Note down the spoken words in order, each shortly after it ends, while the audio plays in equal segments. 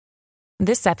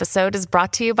This episode is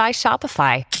brought to you by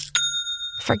Shopify.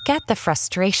 Forget the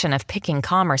frustration of picking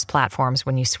commerce platforms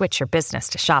when you switch your business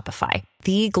to Shopify,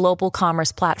 the global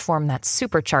commerce platform that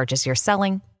supercharges your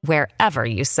selling wherever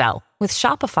you sell. With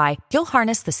Shopify, you'll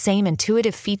harness the same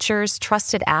intuitive features,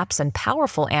 trusted apps, and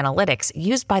powerful analytics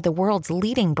used by the world's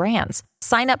leading brands.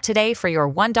 Sign up today for your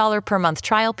 $1 per month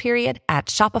trial period at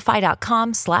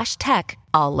shopify.com/tech,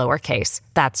 all lowercase.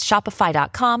 That's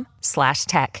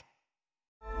shopify.com/tech.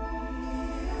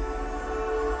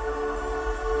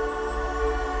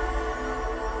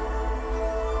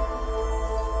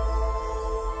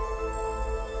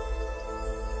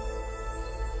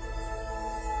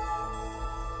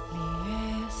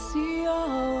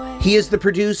 He is the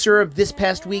producer of this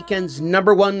past weekend's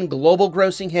 #1 global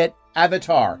grossing hit,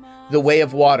 Avatar: The Way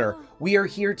of Water. We are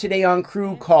here today on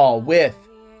Crew Call with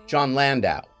Jon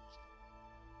Landau.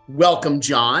 Welcome,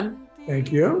 Jon.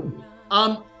 Thank you.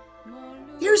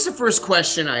 Here's the first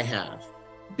question I have,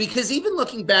 because even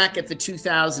looking back at the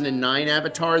 2009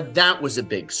 Avatar, that was a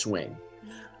big swing.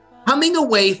 Coming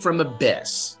away from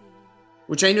Abyss,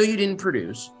 which I know you didn't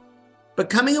produce, but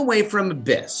coming away from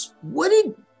Abyss, what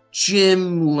did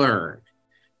Jim learn?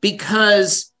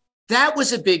 Because that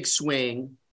was a big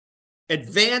swing,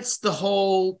 advanced the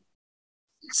whole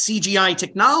CGI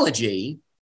technology,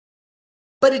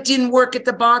 but it didn't work at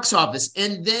the box office.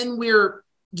 And then we're,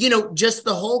 just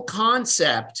the whole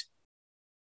concept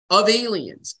of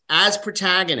aliens as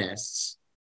protagonists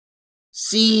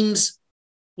seems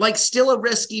like still a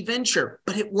risky venture,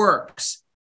 but it works.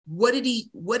 What did he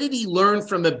learn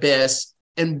from Abyss?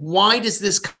 And why does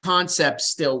this concept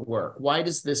still work? Why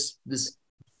does this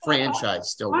franchise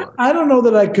still work? I don't know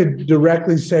that I could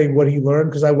directly say what he learned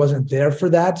because I wasn't there for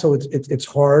that. So it's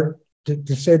hard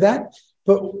to say that.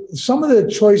 But some of the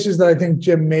choices that I think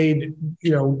Jim made,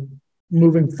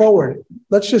 moving forward,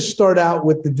 let's just start out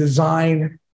with the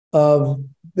design of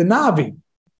the Na'vi.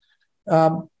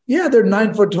 They're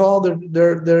 9 foot tall.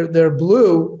 They're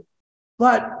blue,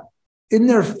 but in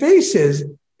their faces,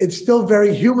 it's still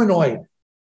very humanoid.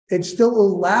 It still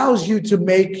allows you to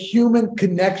make human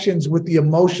connections with the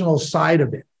emotional side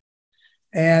of it.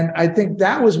 And I think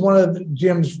that was one of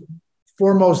Jim's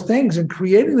foremost things in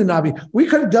creating the Na'vi. We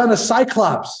could have done a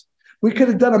Cyclops. We could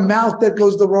have done a mouth that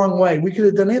goes the wrong way. We could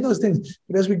have done any of those things.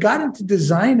 But as we got into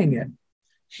designing it,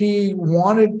 he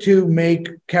wanted to make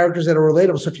characters that are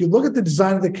relatable. So if you look at the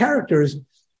design of the characters,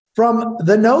 from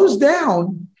the nose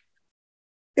down,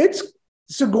 it's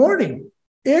Sigourney,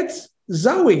 it's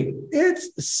Zoe, it's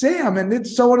Sam, and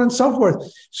it's so on and so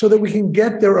forth, so that we can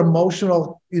get their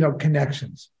emotional,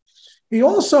 connections. He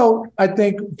also, I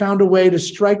think, found a way to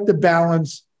strike the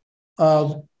balance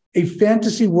of a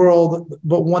fantasy world,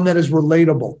 but one that is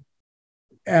relatable.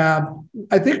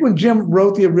 I think when Jim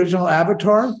wrote the original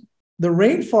Avatar, the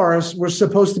rainforests were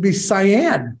supposed to be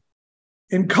cyan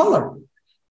in color.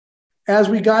 As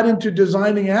we got into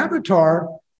designing Avatar,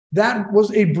 that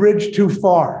was a bridge too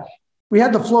far. We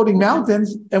had the floating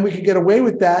mountains and we could get away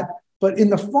with that. But in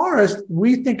the forest,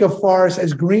 we think of forests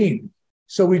as green.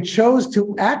 So we chose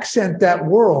to accent that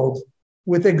world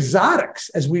with exotics,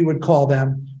 as we would call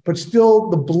them. But still,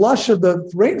 the blush of the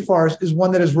rainforest is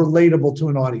one that is relatable to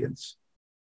an audience.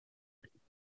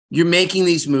 You're making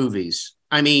these movies.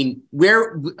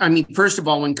 First of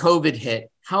all, when COVID hit,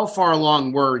 how far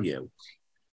along were you?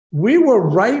 We were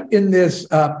right in this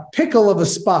pickle of a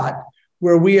spot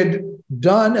where we had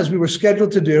done, as we were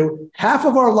scheduled to do, half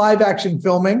of our live action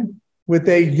filming with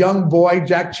a young boy,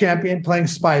 Jack Champion, playing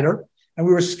Spider. And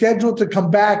we were scheduled to come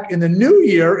back in the new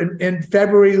year in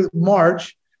February,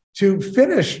 March, to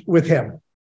finish with him.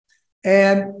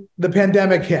 And the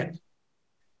pandemic hit.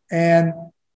 And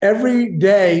every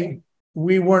day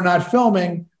we were not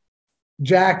filming,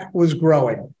 Jack was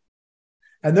growing.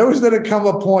 And there was going to come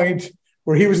a point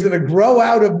where he was going to grow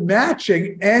out of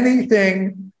matching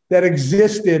anything that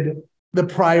existed the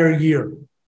prior year.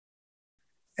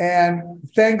 And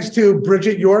thanks to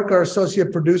Bridget York, our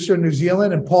associate producer in New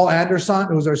Zealand, and Paul Anderson,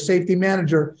 who was our safety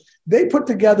manager, they put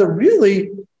together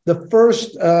really the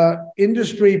first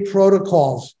industry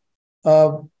protocols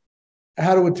of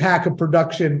how to attack a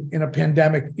production in a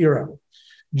pandemic era.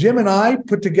 Jim and I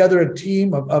put together a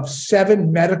team of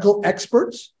 7 medical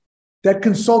experts that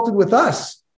consulted with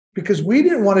us because we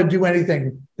didn't want to do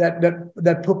anything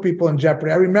that put people in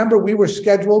jeopardy. I remember we were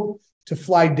scheduled to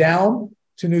fly down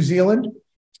to New Zealand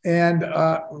and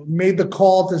made the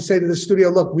call to say to the studio,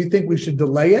 look, we think we should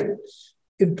delay it,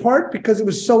 in part because it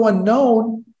was so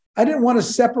unknown. I didn't want to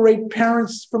separate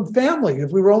parents from family.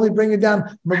 If we were only bringing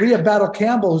down Maria Battle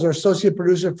Campbell, who's our associate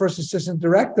producer, first assistant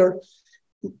director,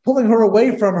 pulling her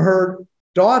away from her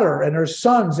daughter and her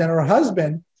sons and her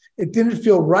husband, it didn't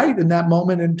feel right in that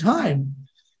moment in time.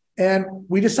 And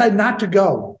we decided not to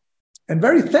go. And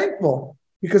very thankful,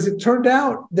 because it turned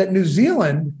out that New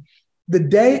Zealand, the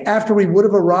day after we would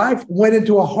have arrived, went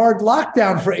into a hard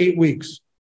lockdown for 8 weeks.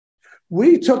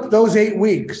 We took those 8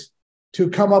 weeks to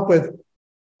come up with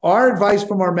our advice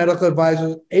from our medical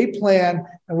advisors, a plan,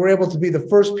 and we're able to be the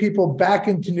first people back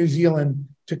into New Zealand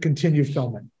to continue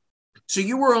filming. So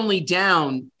you were only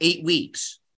down 8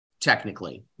 weeks,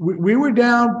 technically. We were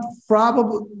down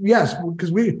probably, yes,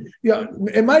 because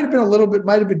it might have been a little bit,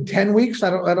 might have been 10 weeks. I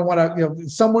don't want to,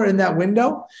 somewhere in that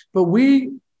window. But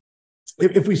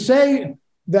if we say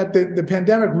that the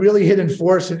pandemic really hit in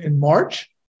force in March,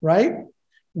 right?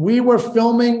 We were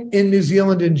filming in New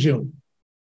Zealand in June.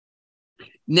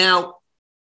 Now,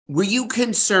 were you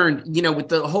concerned, with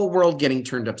the whole world getting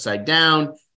turned upside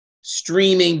down,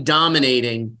 streaming,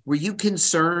 dominating, were you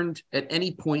concerned at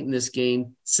any point in this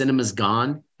game cinema's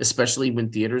gone, especially when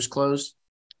theaters closed?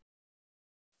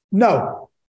 No,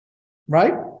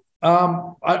 right?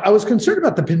 I was concerned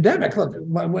about the pandemic. Look,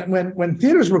 when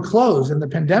theaters were closed and the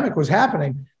pandemic was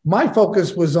happening, my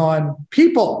focus was on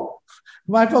people.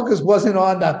 My focus wasn't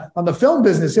on the film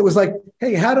business. It was like,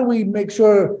 hey, how do we make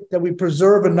sure that we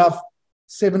preserve enough,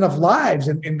 save enough lives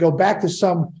and go back to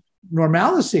some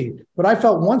normalcy? But I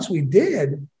felt once we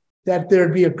did that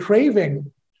there'd be a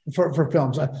craving for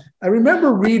films. I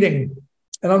remember reading,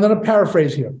 and I'm going to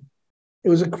paraphrase here. It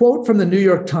was a quote from the New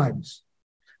York Times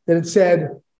that it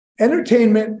said,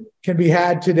 entertainment can be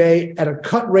had today at a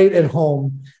cut rate at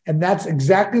home, and that's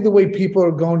exactly the way people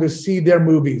are going to see their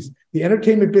movies. The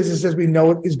entertainment business as we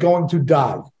know it is going to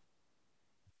die.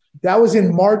 That was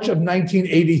in March of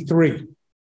 1983.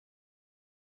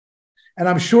 And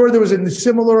I'm sure there was a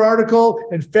similar article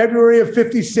in February of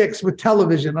 56 with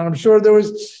television. And I'm sure there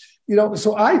was,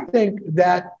 so I think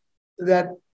that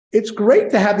it's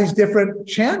great to have these different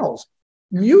channels.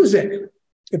 Music,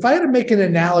 if I had to make an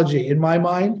analogy in my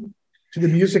mind to the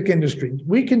music industry,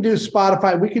 we can do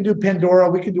Spotify, we can do Pandora,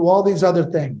 we can do all these other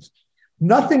things.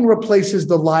 Nothing replaces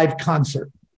the live concert.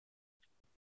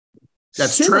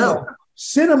 That's true.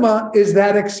 Cinema is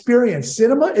that experience.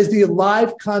 Cinema is the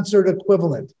live concert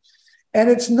equivalent. And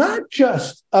it's not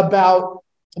just about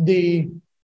the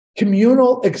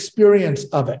communal experience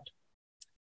of it.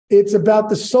 It's about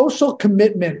the social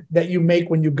commitment that you make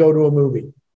when you go to a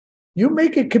movie. You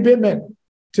make a commitment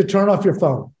to turn off your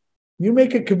phone. You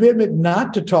make a commitment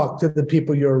not to talk to the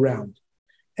people you're around.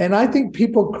 And I think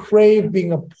people crave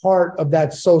being a part of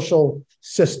that social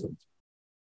system.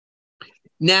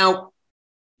 Now,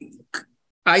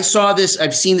 I saw this,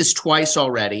 I've seen this twice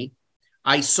already.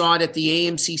 I saw it at the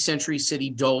AMC Century City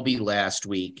Dolby last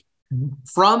week. Mm-hmm.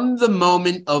 From the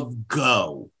moment of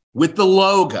go, with the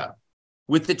logo,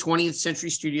 with the 20th Century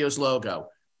Studios logo,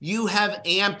 you have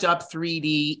amped up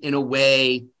 3D in a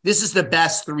way. This is the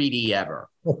best 3D ever.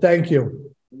 Well, thank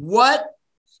you. What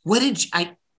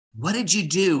did you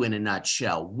do in a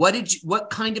nutshell? What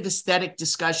kind of aesthetic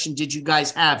discussion did you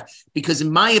guys have? Because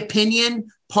in my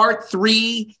opinion, part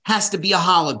 3 has to be a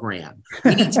hologram.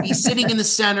 We need to be sitting in the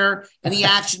center and the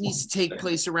action needs to take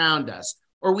place around us.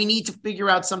 Or we need to figure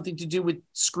out something to do with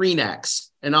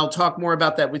ScreenX. And I'll talk more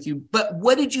about that with you. But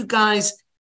how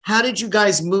did you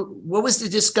guys move? What was the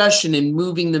discussion in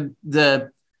moving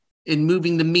the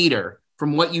meter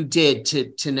from what you did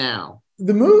to now?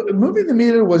 Moving the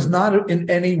meter was not in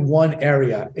any one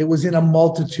area. It was in a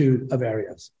multitude of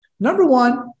areas. Number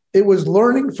one, it was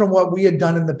learning from what we had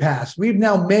done in the past. We've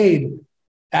now made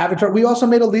Avatar. We also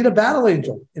made Alita Battle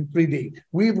Angel in 3D.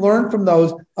 We learned from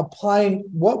those, applying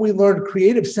what we learned,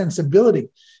 creative sensibility.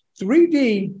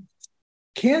 3D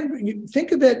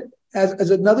think of it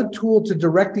as another tool to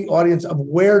direct the audience of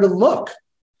where to look.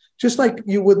 Just like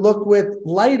you would look with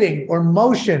lighting or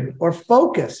motion or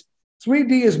focus.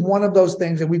 3D is one of those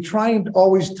things, and we try and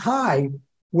always tie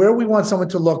where we want someone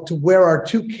to look to where our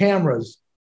two cameras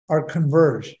are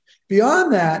converged.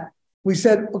 Beyond that, we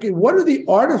said, okay, what are the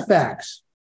artifacts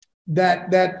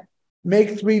that make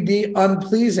 3D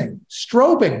unpleasing?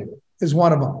 Strobing is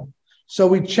one of them. So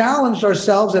we challenged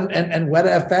ourselves and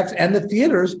Weta FX and the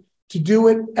theaters to do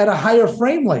it at a higher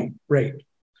frame rate.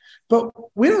 But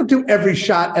we don't do every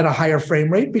shot at a higher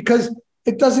frame rate because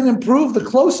it doesn't improve the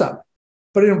close-up,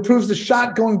 but it improves the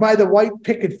shot going by the white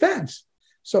picket fence.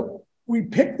 So we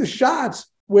pick the shots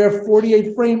where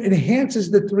 48 frame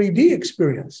enhances the 3D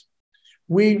experience.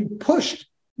 We pushed,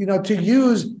 to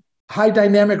use high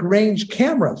dynamic range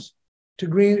cameras to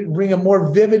bring a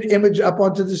more vivid image up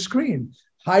onto the screen,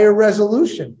 higher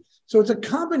resolution. So it's a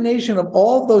combination of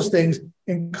all of those things,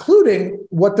 including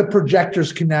what the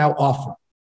projectors can now offer.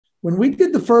 When we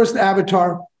did the first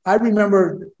Avatar, I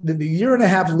remember the year and a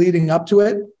half leading up to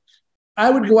it, I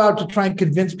would go out to try and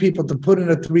convince people to put in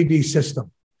a 3D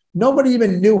system. Nobody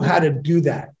even knew how to do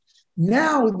that.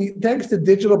 Now, thanks to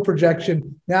digital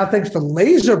projection, now thanks to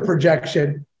laser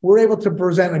projection, we're able to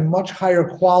present a much higher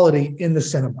quality in the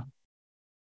cinema.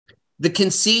 The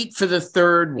conceit for the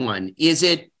third one, is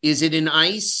it in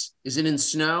ice? Is it in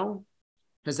snow?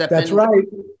 That's right.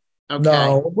 Okay.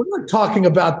 No, we're not talking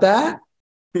about that.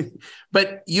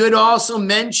 But you had also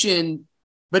mentioned,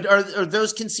 but are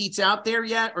those conceits out there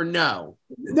yet or no?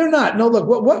 They're not. No, look,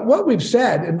 what we've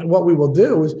said and what we will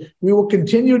do is we will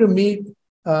continue to meet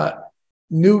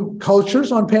new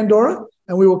cultures on Pandora,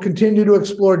 and we will continue to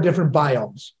explore different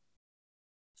biomes.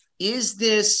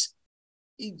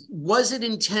 Was it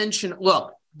intentional?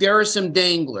 Look, there are some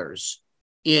danglers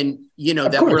in,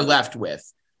 that we're left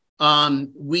with.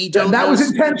 We don't that know.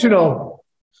 Was intentional.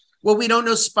 Well, we don't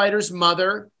know Spider's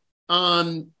mother.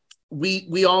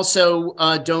 We also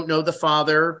don't know the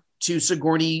father to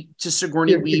Sigourney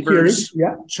Weaver's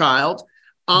child.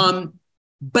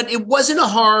 But it wasn't a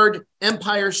hard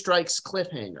Empire Strikes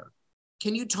cliffhanger.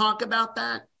 Can you talk about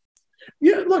that?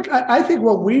 Yeah, look, I think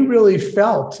what we really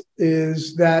felt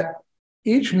is that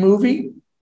each movie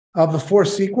of the 4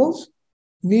 sequels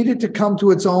needed to come to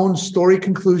its own story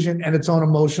conclusion and its own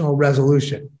emotional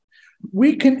resolution.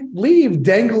 We can leave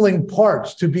dangling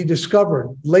parts to be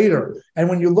discovered later. And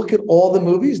when you look at all the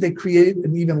movies, they create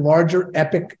an even larger,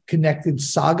 epic, connected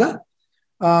saga.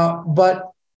 But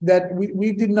that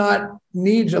we did not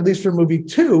need, at least for movie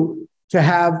 2, to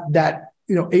have that,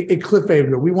 a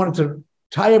cliffhanger. We wanted to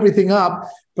tie everything up,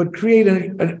 but create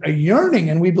a yearning,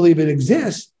 and we believe it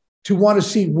exists, to want to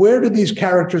see where do these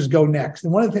characters go next.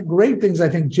 And one of the great things I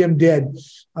think Jim did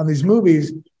on these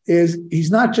movies is he's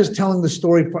not just telling the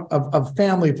story of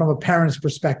family from a parent's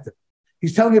perspective.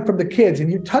 He's telling it from the kids.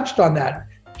 And you touched on that,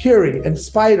 Kiri and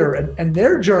Spider and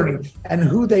their journey and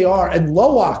who they are, and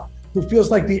Loak, who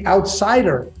feels like the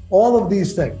outsider, all of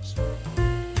these things.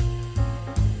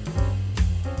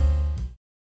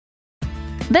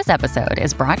 This episode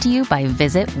is brought to you by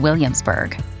Visit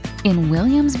Williamsburg. In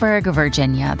Williamsburg,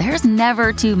 Virginia, there's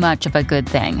never too much of a good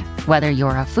thing. Whether you're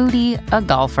a foodie, a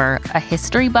golfer, a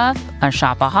history buff, a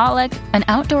shopaholic, an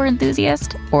outdoor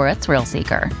enthusiast, or a thrill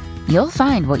seeker, you'll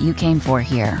find what you came for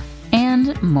here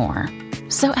and more.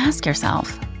 So ask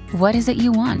yourself, what is it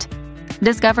you want?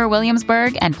 Discover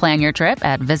Williamsburg and plan your trip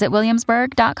at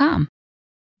visitwilliamsburg.com.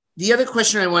 The other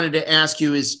question I wanted to ask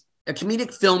you is, a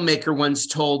comedic filmmaker once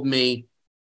told me,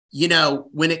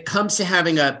 when it comes to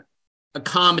having a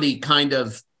comedy kind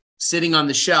of sitting on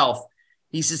the shelf,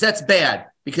 he says that's bad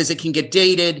because it can get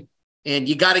dated and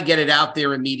you got to get it out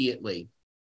there immediately.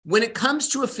 When it comes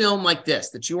to a film like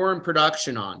this that you were in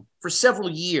production on for several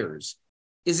years,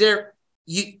 is there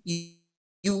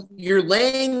you're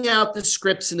laying out the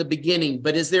scripts in the beginning,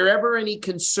 but is there ever any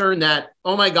concern that,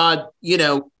 oh my God,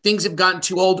 things have gotten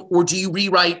too old, or do you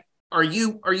rewrite? Are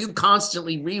you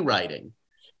constantly rewriting?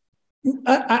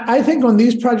 I think on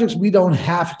these projects, we don't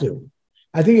have to.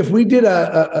 I think if we did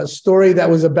a story that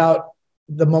was about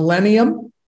the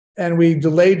millennium and we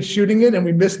delayed shooting it and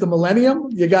we missed the millennium,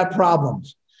 you got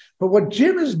problems. But what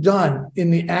Jim has done in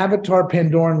the Avatar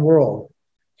Pandoran world,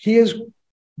 he has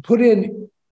put in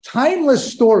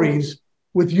timeless stories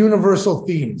with universal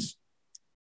themes.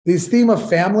 This theme of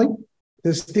family,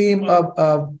 this theme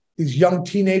of these young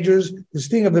teenagers, this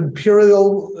thing of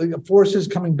imperial forces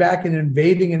coming back and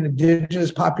invading an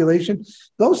indigenous population,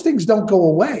 those things don't go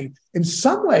away. In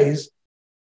some ways,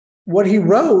 what he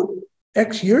wrote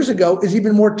X years ago is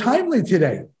even more timely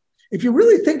today. If you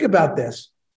really think about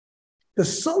this, the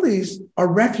Sullys are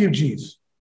refugees.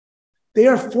 They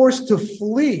are forced to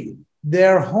flee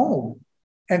their home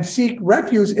and seek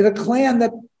refuge in a clan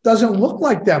that doesn't look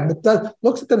like them, that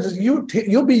looks at them and says,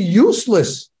 you'll be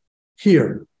useless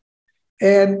here.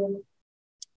 And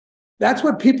that's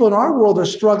what people in our world are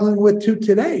struggling with too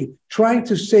today, trying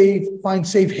to find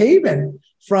safe haven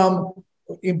from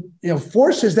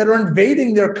forces that are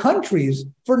invading their countries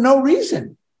for no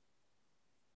reason.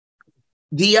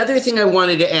 The other thing I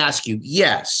wanted to ask you,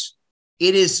 yes,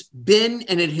 it has been,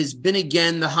 and it has been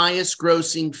again, the highest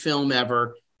grossing film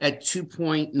ever at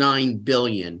 $2.9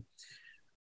 billion.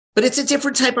 But it's a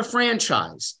different type of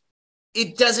franchise.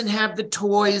 It doesn't have the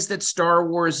toys that Star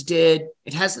Wars did.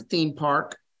 It has a theme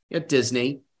park at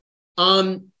Disney.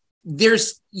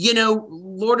 There's,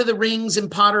 Lord of the Rings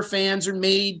and Potter fans are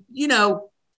made, it's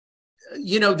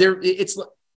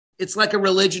like a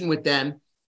religion with them.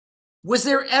 Was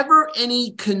there ever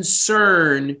any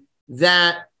concern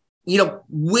that,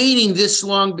 waiting this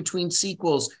long between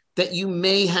sequels, that you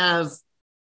may have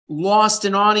lost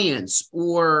an audience,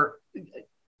 or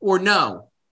or no?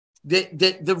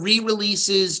 That the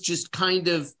re-releases just kind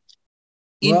of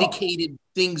indicated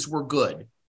things were good.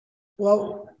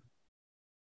 Well,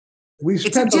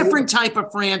 it's a different type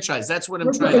of franchise. That's what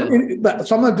I'm trying to.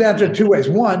 So I'm going to answer it two ways.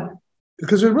 One,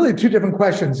 because there's really two different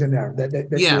questions in there that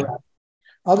yeah.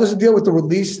 I'll just deal with the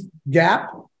release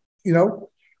gap. You know,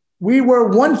 we were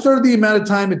 1/3 of the amount of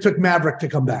time it took Maverick to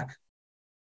come back.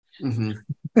 Mm-hmm.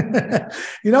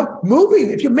 You know,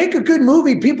 if you make a good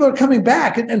movie, people are coming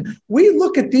back. And we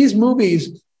look at these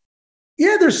movies,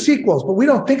 yeah, they're sequels, but we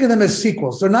don't think of them as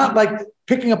sequels. They're not like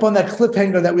picking up on that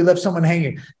cliffhanger that we left someone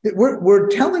hanging. We're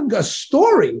telling a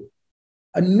story,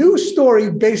 a new story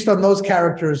based on those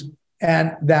characters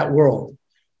and that world.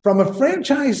 From a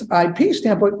franchise IP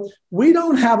standpoint, we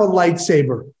don't have a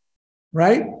lightsaber,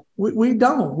 right? We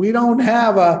don't. We don't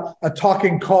have a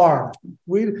talking car.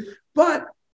 But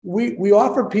we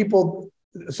offer people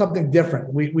something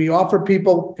different. We offer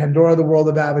people Pandora, the world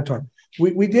of Avatar.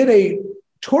 We did a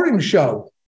touring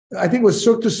show. I think it was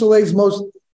Cirque du Soleil's most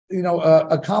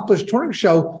accomplished touring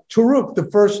show, Turuk,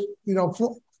 the first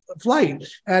flight.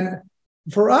 And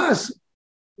for us,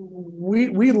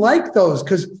 we like those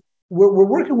because we're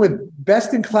working with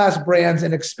best-in-class brands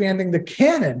and expanding the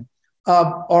canon of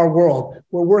our world.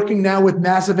 We're working now with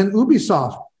Massive and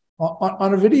Ubisoft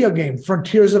on a video game,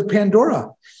 Frontiers of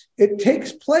Pandora. It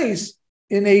takes place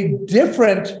in a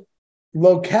different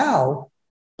locale,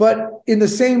 but in the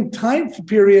same time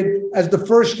period as the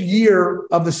first year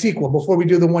of the sequel before we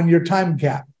do the 1-year time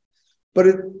cap.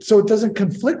 So it doesn't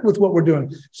conflict with what we're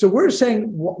doing. So we're saying,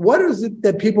 what is it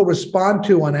that people respond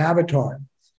to on Avatar?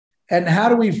 And how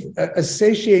do we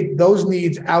satiate those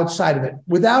needs outside of it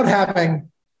without having,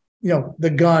 the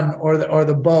gun or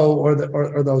the bow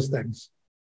or those things?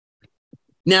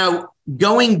 Now,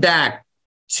 going back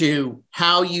to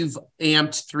how you've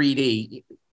amped 3D,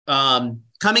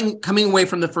 coming away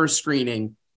from the first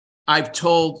screening, I've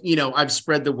told, I've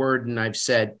spread the word and I've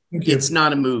said, it's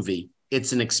not a movie,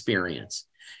 it's an experience.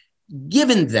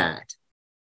 Given that,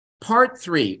 part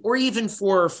 3 or even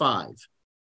 4 or 5,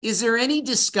 is there any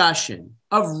discussion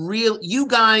of you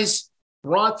guys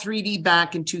brought 3D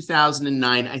back in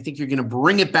 2009. I think you're going to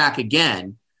bring it back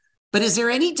again. But is there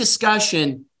any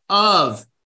discussion of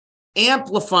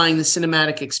amplifying the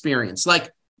cinematic experience?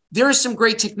 Like, there are some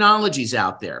great technologies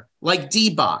out there, like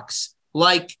D-Box,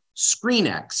 like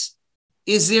ScreenX.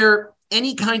 Is there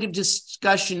any kind of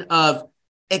discussion of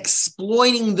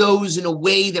exploiting those in a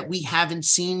way that we haven't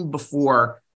seen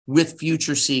before with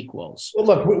future sequels? Well,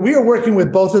 look, we are working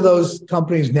with both of those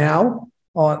companies now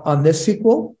on this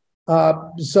sequel.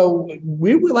 So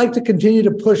we would like to continue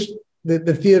to push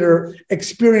the theater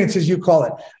experience, as you call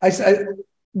it.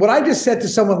 What I just said to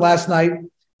someone last night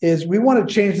is we want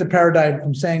to change the paradigm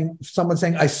from someone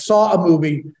saying, I saw a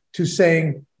movie, to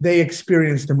saying they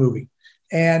experienced a movie.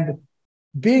 And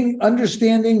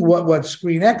understanding what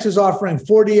ScreenX is offering,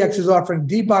 4DX is offering,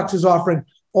 D-Box is offering,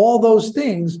 all those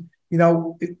things,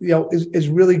 is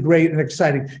really great and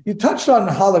exciting. You touched on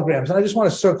the holograms, and I just want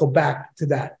to circle back to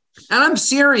that. And I'm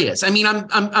serious. I mean,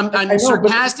 I'm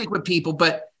sarcastic with people,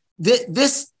 but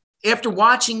this, after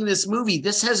watching this movie,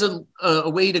 this has a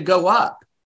way to go up.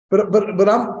 But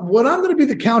I'm going to be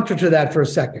the counter to that for a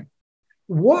second.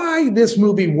 Why this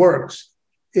movie works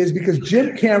is because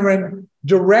Jim Cameron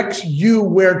directs you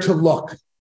where to look.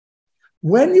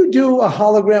 When you do a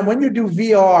hologram, when you do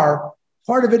VR,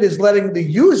 part of it is letting the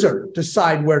user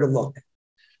decide where to look.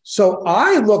 So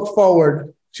I look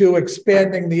forward to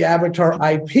expanding the Avatar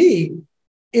IP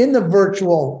in the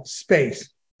virtual space,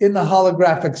 in the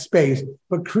holographic space,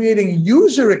 but creating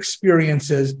user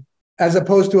experiences as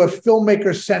opposed to a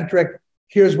filmmaker-centric,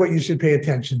 here's what you should pay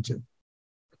attention to.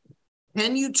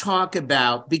 Can you talk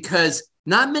about, because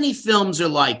not many films are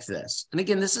like this, and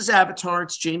again, this is Avatar,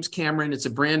 it's James Cameron, it's a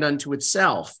brand unto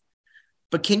itself,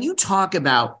 but can you talk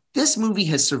about, this movie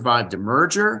has survived a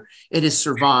merger, it has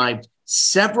survived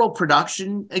several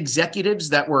production executives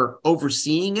that were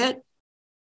overseeing it.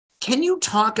 Can you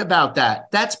talk about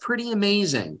that? That's pretty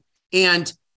amazing.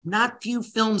 And not few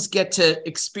films get to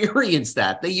experience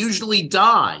that. They usually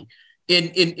die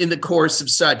in the course of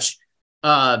such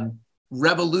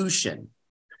revolution.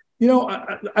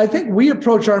 I think we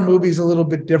approach our movies a little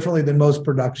bit differently than most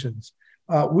productions.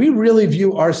 We really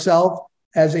view ourselves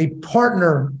as a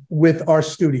partner with our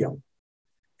studio.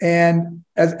 And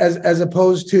as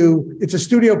opposed to, it's a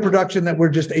studio production that we're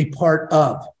just a part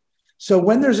of. So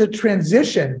when there's a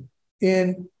transition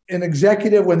in an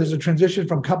executive, when there's a transition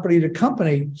from company to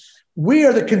company, we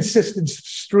are the consistent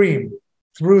stream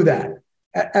through that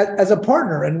as a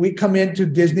partner. And we come into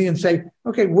Disney and say,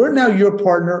 okay, we're now your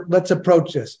partner. Let's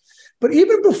approach this. But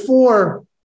even before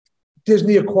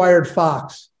Disney acquired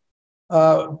Fox,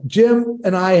 Jim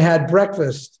and I had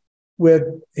breakfast with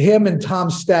him and Tom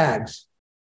Staggs,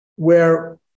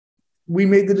 where we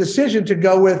made the decision to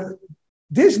go with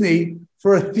Disney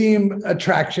for a theme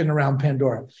attraction around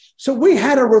Pandora. So we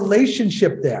had a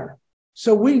relationship there.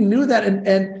 So we knew that.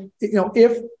 And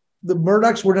if the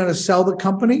Murdochs were going to sell the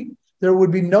company, there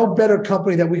would be no better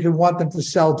company that we could want them to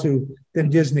sell to than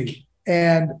Disney.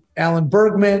 And Alan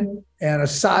Bergman and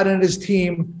Assad and his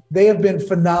team, they have been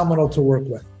phenomenal to work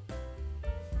with.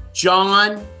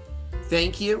 John,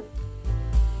 thank you.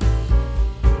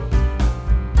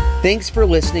 Thanks for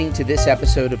listening to this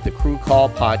episode of the Crew Call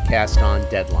podcast on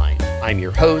Deadline. I'm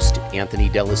your host, Anthony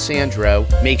D'Alessandro.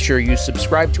 Make sure you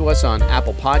subscribe to us on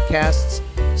Apple Podcasts,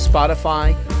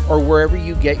 Spotify, or wherever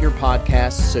you get your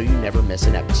podcasts so you never miss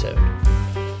an episode.